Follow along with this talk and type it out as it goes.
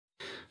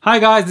Hi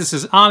guys, this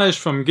is Anish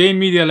from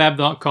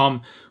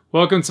GainMediaLab.com.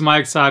 Welcome to my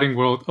exciting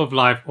world of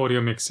live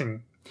audio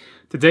mixing.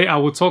 Today I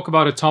will talk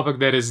about a topic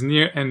that is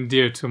near and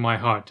dear to my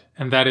heart,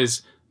 and that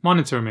is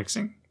monitor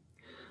mixing.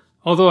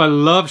 Although I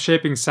love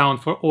shaping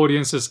sound for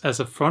audiences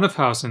as a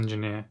front-of-house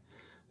engineer,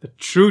 the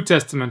true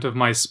testament of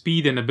my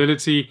speed and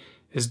ability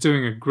is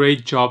doing a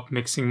great job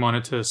mixing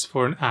monitors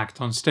for an act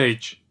on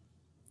stage.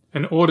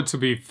 In order to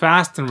be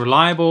fast and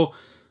reliable,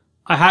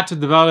 I had to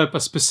develop a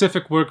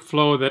specific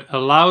workflow that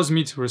allows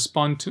me to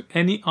respond to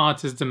any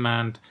artist's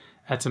demand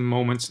at a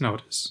moment's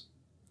notice.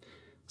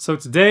 So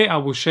today I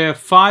will share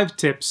 5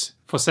 tips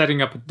for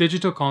setting up a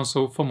digital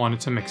console for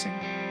monitor mixing.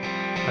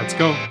 Let's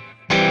go!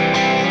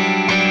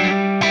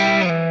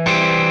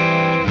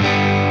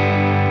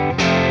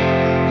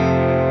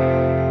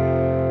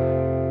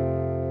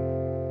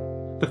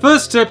 The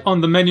first tip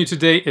on the menu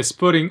today is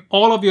putting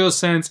all of your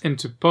sends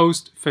into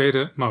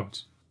post-fader mode.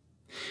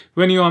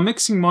 When you are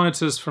mixing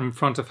monitors from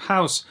front of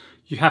house,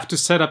 you have to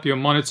set up your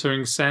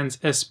monitoring sends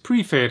as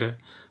pre-fader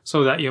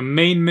so that your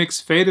main mix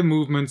fader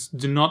movements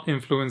do not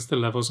influence the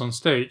levels on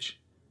stage.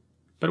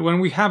 But when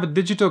we have a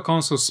digital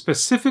console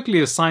specifically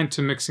assigned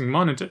to mixing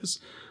monitors,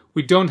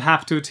 we don't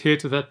have to adhere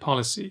to that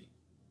policy.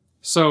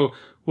 So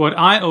what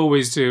I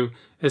always do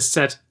is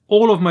set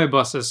all of my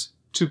buses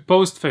to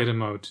post-fader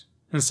mode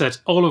and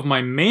set all of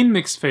my main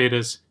mix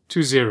faders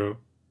to 0.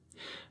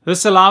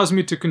 This allows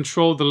me to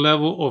control the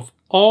level of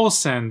all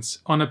sends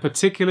on a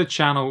particular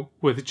channel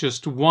with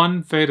just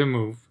one fader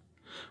move,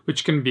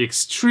 which can be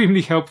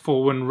extremely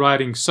helpful when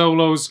writing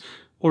solos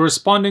or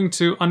responding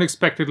to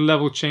unexpected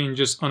level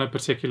changes on a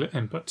particular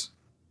input.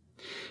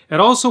 It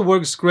also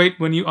works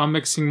great when you are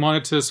mixing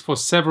monitors for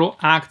several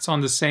acts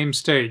on the same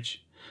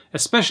stage,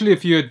 especially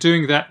if you are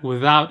doing that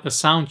without a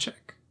sound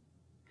check.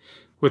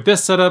 With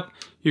this setup,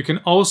 you can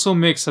also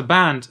mix a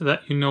band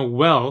that you know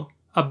well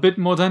a bit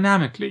more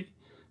dynamically,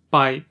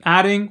 by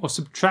adding or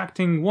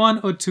subtracting 1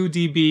 or 2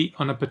 dB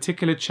on a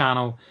particular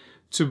channel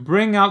to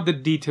bring out the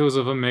details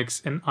of a mix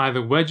in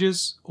either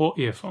wedges or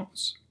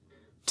earphones.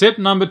 Tip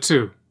number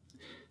 2.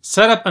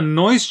 Set up a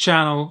noise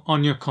channel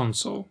on your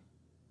console.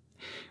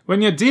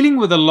 When you're dealing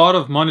with a lot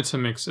of monitor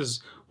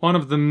mixes, one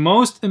of the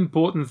most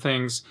important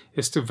things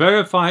is to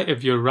verify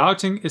if your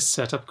routing is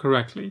set up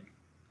correctly.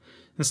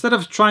 Instead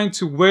of trying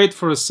to wait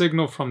for a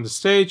signal from the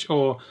stage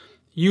or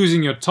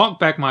using your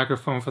talkback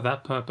microphone for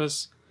that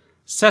purpose,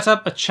 set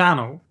up a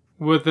channel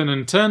with an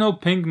internal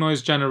pink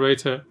noise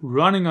generator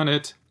running on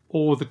it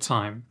all the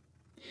time.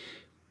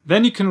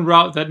 Then you can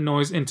route that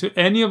noise into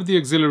any of the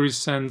auxiliary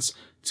sends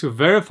to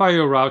verify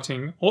your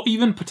routing or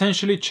even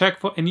potentially check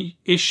for any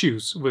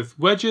issues with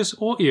wedges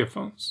or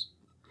earphones.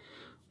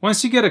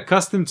 Once you get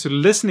accustomed to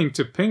listening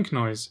to pink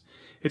noise,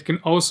 it can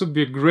also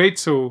be a great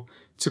tool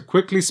to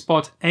quickly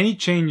spot any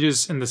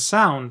changes in the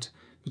sound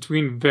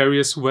between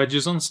various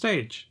wedges on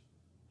stage.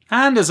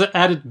 And as an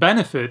added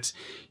benefit,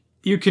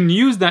 you can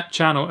use that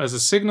channel as a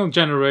signal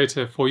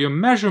generator for your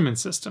measurement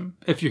system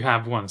if you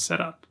have one set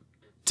up.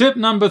 Tip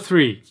number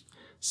 3.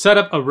 Set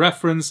up a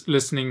reference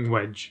listening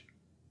wedge.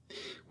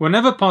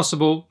 Whenever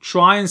possible,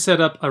 try and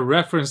set up a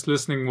reference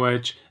listening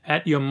wedge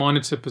at your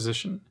monitor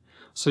position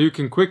so you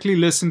can quickly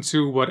listen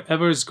to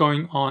whatever is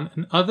going on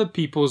in other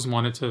people's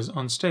monitors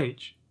on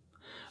stage.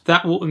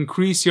 That will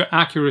increase your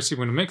accuracy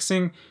when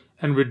mixing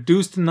and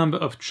reduce the number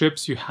of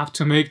trips you have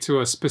to make to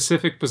a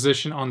specific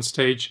position on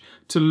stage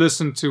to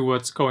listen to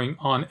what's going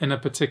on in a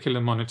particular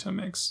monitor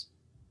mix.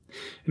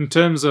 In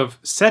terms of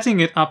setting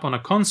it up on a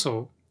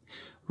console,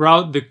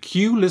 route the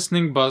Q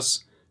listening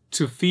bus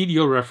to feed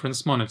your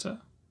reference monitor.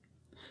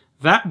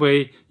 That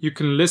way, you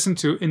can listen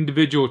to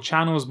individual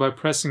channels by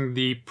pressing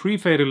the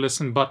pre-fader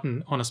listen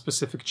button on a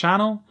specific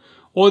channel,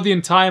 or the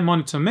entire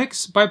monitor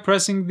mix by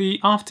pressing the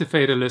after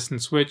fader listen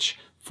switch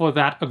for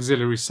that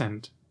auxiliary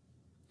send.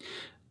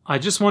 I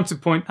just want to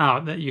point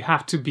out that you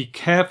have to be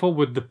careful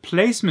with the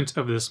placement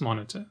of this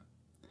monitor.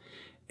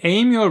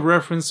 Aim your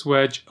reference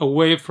wedge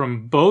away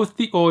from both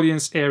the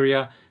audience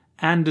area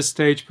and the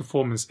stage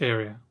performance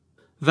area.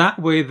 That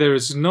way there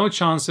is no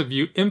chance of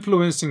you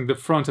influencing the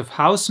front of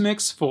house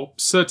mix for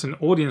certain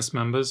audience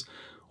members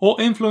or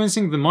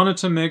influencing the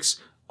monitor mix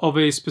of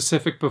a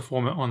specific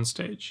performer on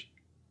stage.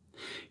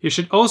 You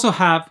should also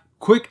have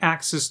quick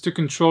access to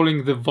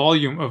controlling the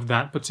volume of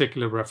that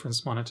particular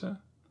reference monitor.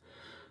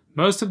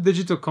 Most of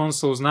digital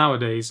consoles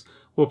nowadays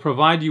will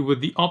provide you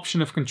with the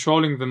option of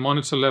controlling the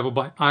monitor level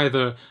by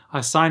either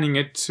assigning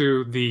it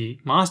to the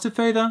master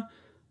fader,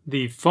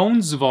 the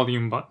phone's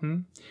volume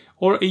button,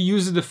 or a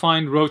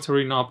user-defined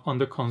rotary knob on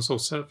the console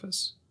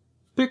surface.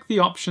 Pick the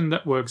option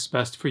that works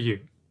best for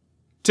you.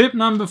 Tip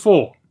number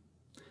 4.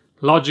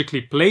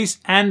 Logically place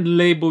and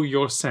label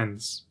your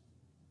sends.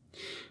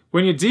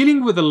 When you're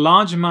dealing with a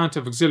large amount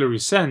of auxiliary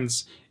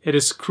sends, it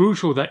is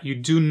crucial that you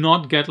do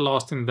not get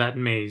lost in that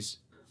maze.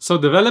 So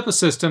develop a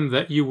system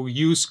that you will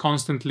use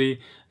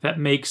constantly that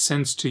makes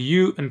sense to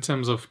you in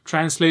terms of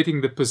translating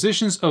the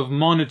positions of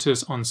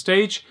monitors on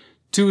stage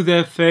to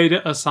their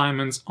fader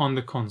assignments on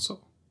the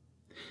console.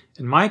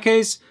 In my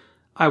case,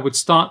 I would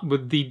start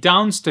with the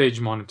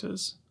downstage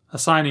monitors,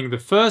 assigning the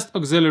first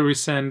auxiliary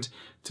send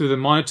to the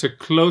monitor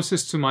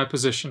closest to my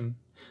position,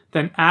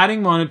 then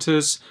adding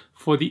monitors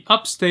for the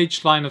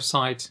upstage line of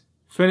sight,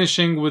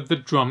 finishing with the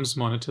drums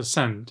monitor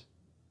send.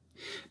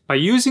 By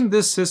using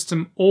this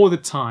system all the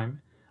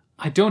time,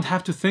 I don't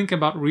have to think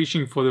about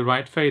reaching for the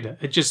right fader,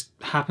 it just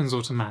happens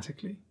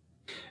automatically.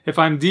 If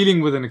I'm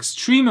dealing with an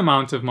extreme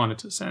amount of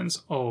monitor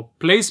sends or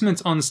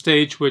placements on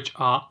stage which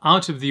are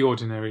out of the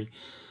ordinary,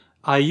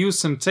 I use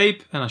some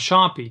tape and a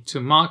Sharpie to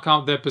mark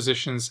out their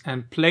positions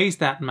and place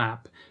that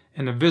map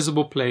in a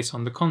visible place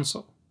on the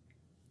console.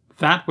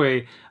 That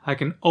way I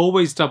can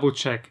always double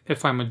check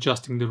if I'm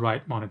adjusting the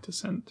right monitor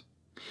send.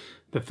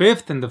 The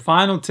fifth and the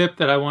final tip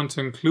that I want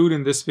to include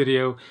in this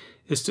video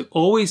is to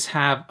always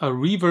have a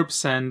reverb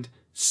send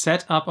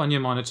set up on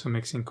your monitor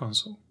mixing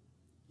console.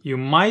 You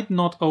might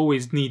not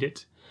always need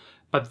it,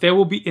 but there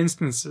will be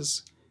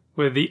instances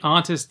where the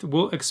artist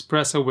will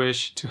express a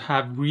wish to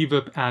have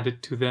reverb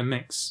added to their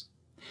mix.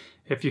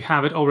 If you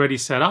have it already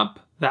set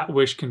up, that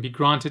wish can be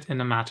granted in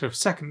a matter of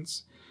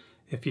seconds.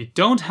 If you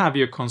don't have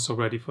your console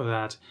ready for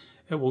that,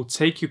 it will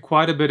take you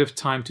quite a bit of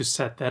time to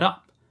set that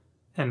up.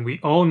 And we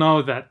all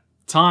know that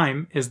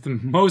time is the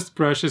most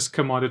precious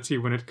commodity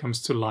when it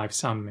comes to live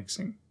sound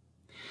mixing.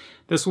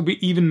 This will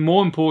be even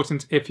more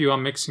important if you are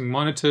mixing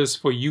monitors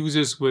for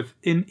users with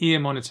in-ear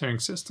monitoring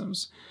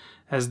systems,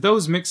 as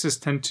those mixes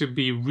tend to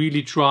be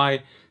really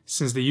dry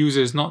since the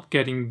user is not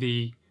getting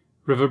the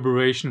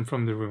reverberation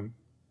from the room.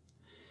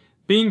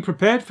 Being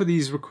prepared for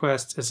these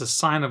requests is a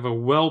sign of a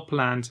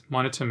well-planned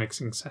monitor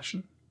mixing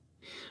session.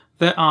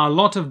 There are a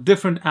lot of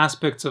different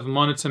aspects of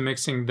monitor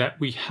mixing that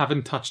we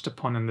haven't touched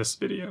upon in this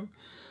video,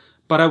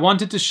 but I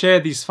wanted to share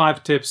these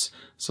 5 tips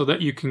so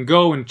that you can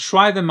go and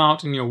try them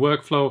out in your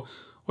workflow,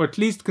 or at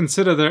least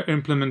consider their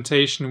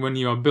implementation when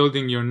you are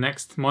building your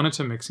next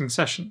monitor mixing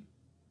session.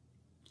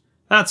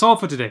 That's all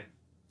for today.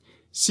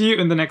 See you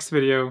in the next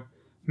video.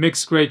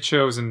 Mix great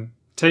shows and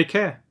take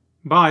care.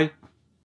 Bye.